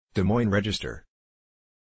Des Moines Register.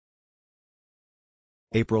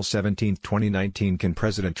 April 17, 2019. Can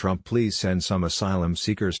President Trump please send some asylum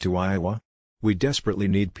seekers to Iowa? We desperately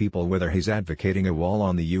need people, whether he's advocating a wall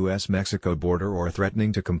on the U.S.-Mexico border or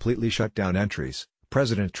threatening to completely shut down entries.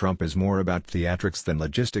 President Trump is more about theatrics than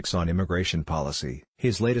logistics on immigration policy.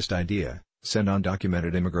 His latest idea: send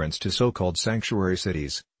undocumented immigrants to so-called sanctuary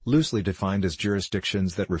cities, loosely defined as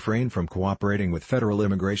jurisdictions that refrain from cooperating with federal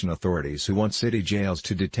immigration authorities who want city jails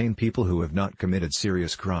to detain people who have not committed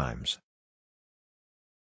serious crimes.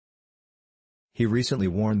 He recently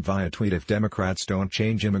warned via tweet, if Democrats don't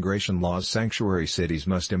change immigration laws, sanctuary cities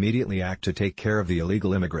must immediately act to take care of the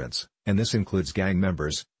illegal immigrants, and this includes gang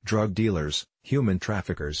members, drug dealers, human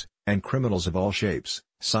traffickers, and criminals of all shapes,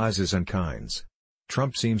 sizes and kinds.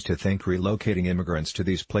 Trump seems to think relocating immigrants to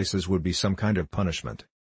these places would be some kind of punishment.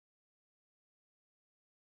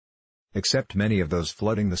 Except many of those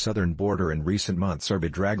flooding the southern border in recent months are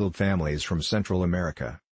bedraggled families from Central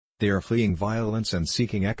America. They are fleeing violence and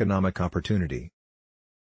seeking economic opportunity.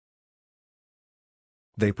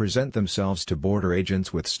 They present themselves to border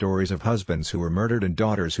agents with stories of husbands who were murdered and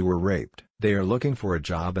daughters who were raped. They are looking for a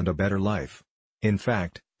job and a better life. In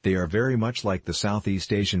fact, they are very much like the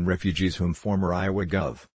Southeast Asian refugees whom former Iowa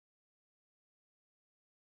Gov.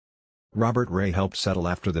 Robert Ray helped settle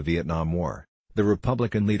after the Vietnam War. The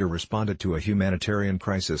Republican leader responded to a humanitarian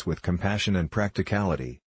crisis with compassion and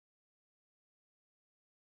practicality.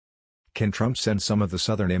 Can Trump send some of the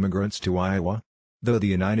southern immigrants to Iowa? Though the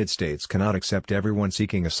United States cannot accept everyone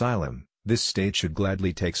seeking asylum, this state should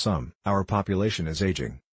gladly take some. Our population is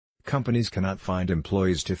aging. Companies cannot find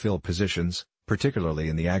employees to fill positions, particularly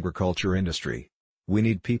in the agriculture industry. We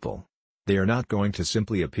need people. They are not going to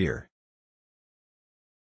simply appear.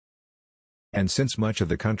 And since much of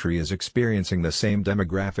the country is experiencing the same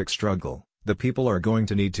demographic struggle, the people are going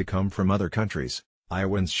to need to come from other countries.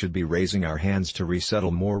 Iowans should be raising our hands to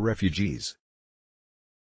resettle more refugees.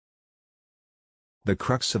 The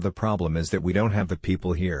crux of the problem is that we don't have the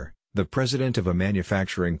people here, the president of a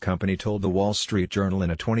manufacturing company told the Wall Street Journal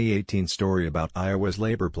in a 2018 story about Iowa's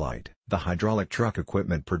labor plight. The hydraulic truck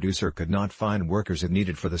equipment producer could not find workers it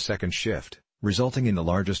needed for the second shift, resulting in the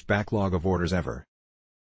largest backlog of orders ever.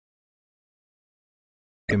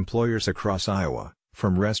 Employers across Iowa,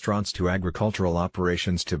 from restaurants to agricultural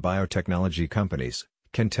operations to biotechnology companies,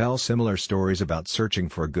 can tell similar stories about searching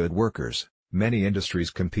for good workers. Many industries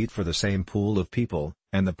compete for the same pool of people,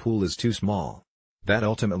 and the pool is too small. That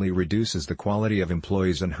ultimately reduces the quality of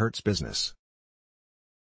employees and hurts business.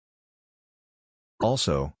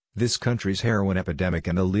 Also, this country's heroin epidemic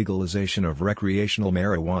and the legalization of recreational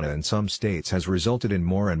marijuana in some states has resulted in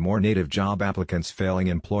more and more native job applicants failing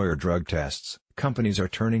employer drug tests. Companies are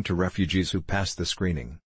turning to refugees who pass the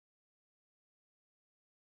screening.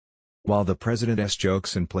 While the president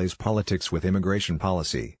jokes and plays politics with immigration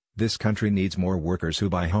policy, this country needs more workers who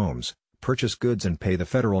buy homes, purchase goods and pay the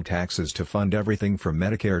federal taxes to fund everything from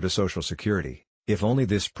Medicare to Social Security. If only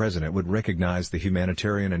this president would recognize the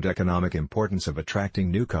humanitarian and economic importance of attracting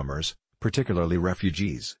newcomers, particularly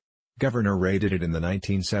refugees. Governor Ray did it in the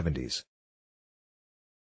 1970s.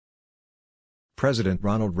 President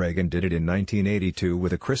Ronald Reagan did it in 1982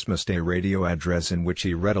 with a Christmas Day radio address in which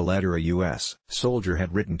he read a letter a U.S. soldier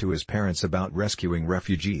had written to his parents about rescuing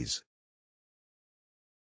refugees.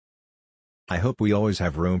 I hope we always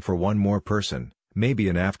have room for one more person, maybe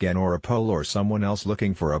an Afghan or a Pole or someone else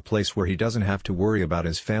looking for a place where he doesn't have to worry about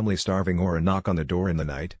his family starving or a knock on the door in the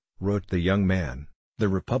night, wrote the young man. The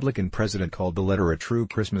Republican president called the letter a true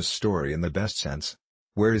Christmas story in the best sense.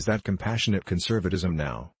 Where is that compassionate conservatism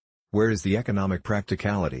now? Where is the economic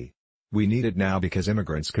practicality? We need it now because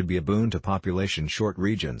immigrants could be a boon to population-short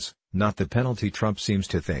regions, not the penalty Trump seems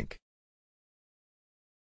to think.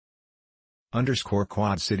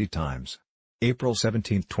 Quad City Times. April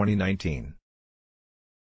 17, 2019.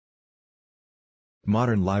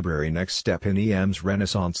 Modern library next step in EM's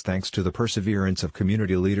renaissance thanks to the perseverance of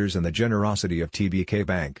community leaders and the generosity of TBK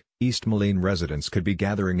Bank. East Moline residents could be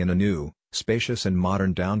gathering in a new, spacious and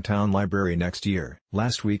modern downtown library next year.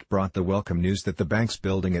 Last week brought the welcome news that the bank's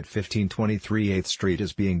building at 1523 8th Street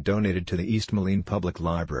is being donated to the East Moline Public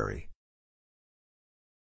Library.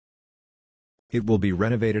 It will be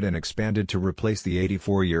renovated and expanded to replace the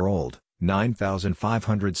 84-year-old,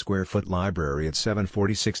 9,500-square-foot library at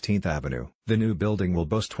 740 16th Avenue. The new building will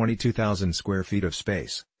boast 22,000 square feet of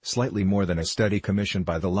space, slightly more than a study commissioned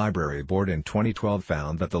by the Library Board in 2012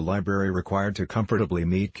 found that the library required to comfortably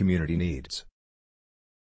meet community needs.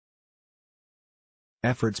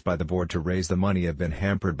 Efforts by the board to raise the money have been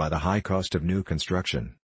hampered by the high cost of new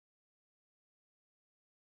construction.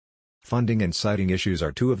 Funding and siting issues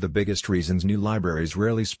are two of the biggest reasons new libraries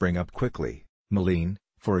rarely spring up quickly. Moline,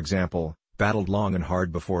 for example, battled long and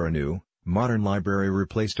hard before a new, modern library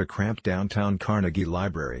replaced a cramped downtown Carnegie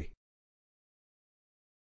library.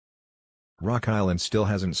 Rock Island still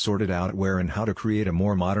hasn't sorted out where and how to create a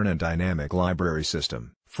more modern and dynamic library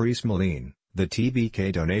system. For East Moline, the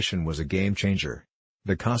TBK donation was a game changer.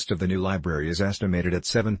 The cost of the new library is estimated at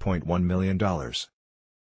 $7.1 million.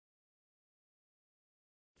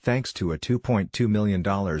 Thanks to a $2.2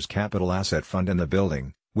 million capital asset fund in the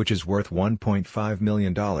building, which is worth $1.5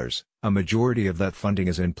 million, a majority of that funding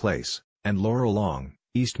is in place, and Laurel Long,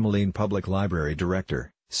 East Moline Public Library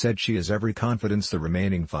Director, said she has every confidence the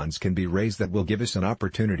remaining funds can be raised that will give us an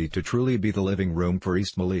opportunity to truly be the living room for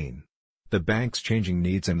East Moline. The bank's changing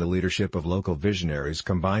needs and the leadership of local visionaries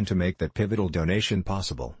combined to make that pivotal donation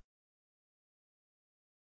possible.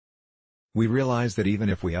 We realize that even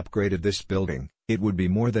if we upgraded this building, it would be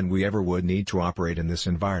more than we ever would need to operate in this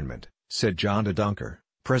environment, said John DeDonker,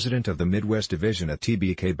 president of the Midwest Division at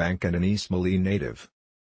TBK Bank and an East Moline native.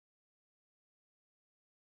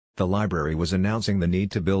 The library was announcing the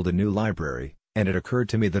need to build a new library, and it occurred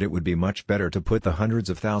to me that it would be much better to put the hundreds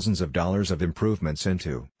of thousands of dollars of improvements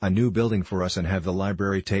into a new building for us and have the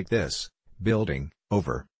library take this building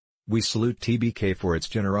over. We salute TBK for its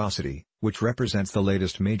generosity, which represents the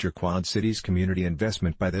latest major Quad Cities community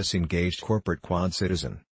investment by this engaged corporate Quad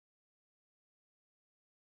citizen.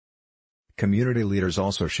 Community leaders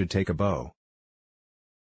also should take a bow.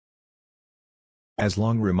 As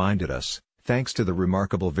Long reminded us, thanks to the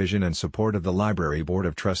remarkable vision and support of the Library Board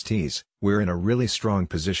of Trustees, we're in a really strong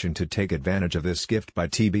position to take advantage of this gift by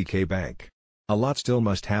TBK Bank. A lot still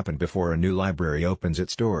must happen before a new library opens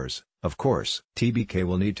its doors. Of course, TBK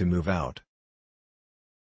will need to move out.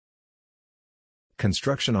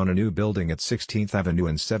 Construction on a new building at 16th Avenue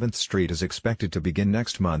and 7th Street is expected to begin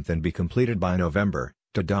next month and be completed by November,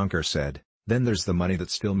 DeDonker said. Then there's the money that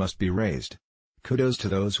still must be raised. Kudos to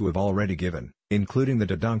those who have already given, including the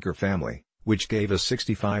DeDonker family, which gave a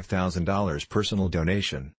 $65,000 personal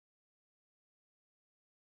donation.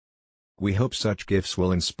 We hope such gifts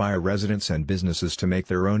will inspire residents and businesses to make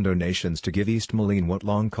their own donations to give East Moline what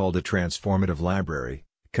Long called a transformative library,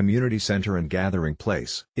 community center and gathering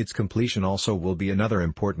place. Its completion also will be another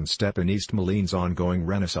important step in East Moline's ongoing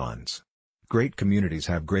renaissance. Great communities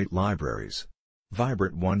have great libraries.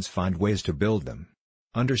 Vibrant ones find ways to build them.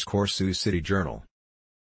 Sioux City Journal.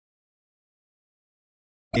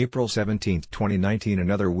 April 17, 2019.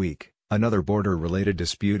 Another week, another border-related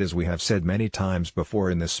dispute. As we have said many times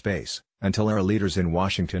before in this space, until our leaders in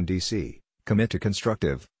Washington, D.C., commit to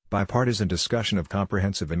constructive, bipartisan discussion of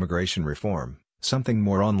comprehensive immigration reform, something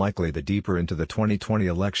more unlikely the deeper into the 2020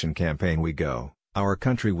 election campaign we go, our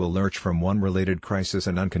country will lurch from one related crisis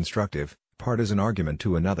and unconstructive, partisan argument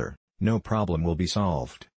to another. No problem will be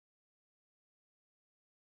solved.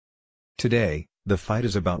 Today, the fight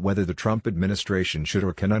is about whether the Trump administration should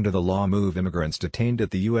or can under the law move immigrants detained at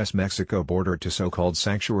the U.S.-Mexico border to so-called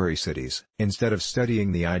sanctuary cities. Instead of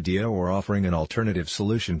studying the idea or offering an alternative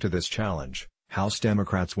solution to this challenge, House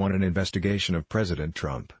Democrats want an investigation of President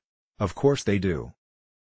Trump. Of course they do.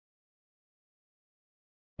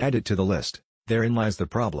 Add it to the list, therein lies the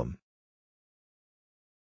problem.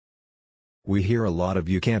 We hear a lot of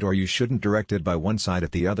 "you can't" or "you shouldn't" directed by one side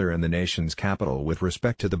at the other in the nation's capital with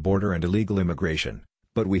respect to the border and illegal immigration,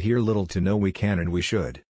 but we hear little to no "we can" and "we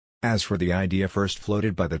should." As for the idea first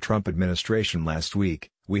floated by the Trump administration last week,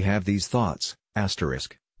 we have these thoughts,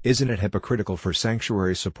 Isn't it hypocritical for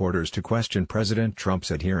sanctuary supporters to question President Trump's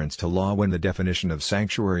adherence to law when the definition of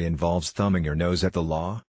sanctuary involves thumbing your nose at the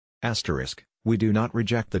law? We do not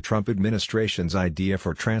reject the Trump administration's idea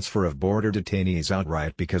for transfer of border detainees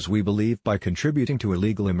outright because we believe by contributing to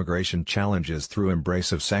illegal immigration challenges through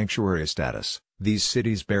embrace of sanctuary status, these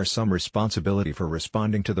cities bear some responsibility for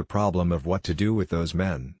responding to the problem of what to do with those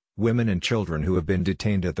men, women and children who have been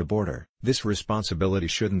detained at the border. This responsibility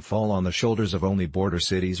shouldn't fall on the shoulders of only border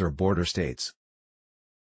cities or border states.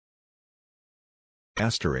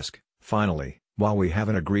 Finally, while we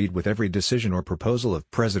haven't agreed with every decision or proposal of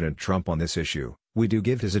President Trump on this issue, we do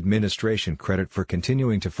give his administration credit for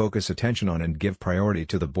continuing to focus attention on and give priority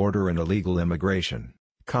to the border and illegal immigration.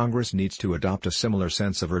 Congress needs to adopt a similar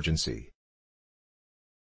sense of urgency.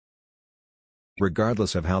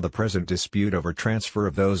 Regardless of how the present dispute over transfer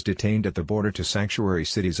of those detained at the border to sanctuary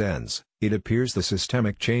cities ends, it appears the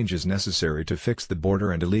systemic changes necessary to fix the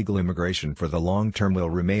border and illegal immigration for the long term will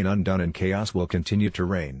remain undone and chaos will continue to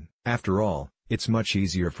reign. After all, it's much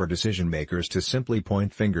easier for decision makers to simply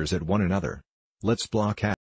point fingers at one another. Let's block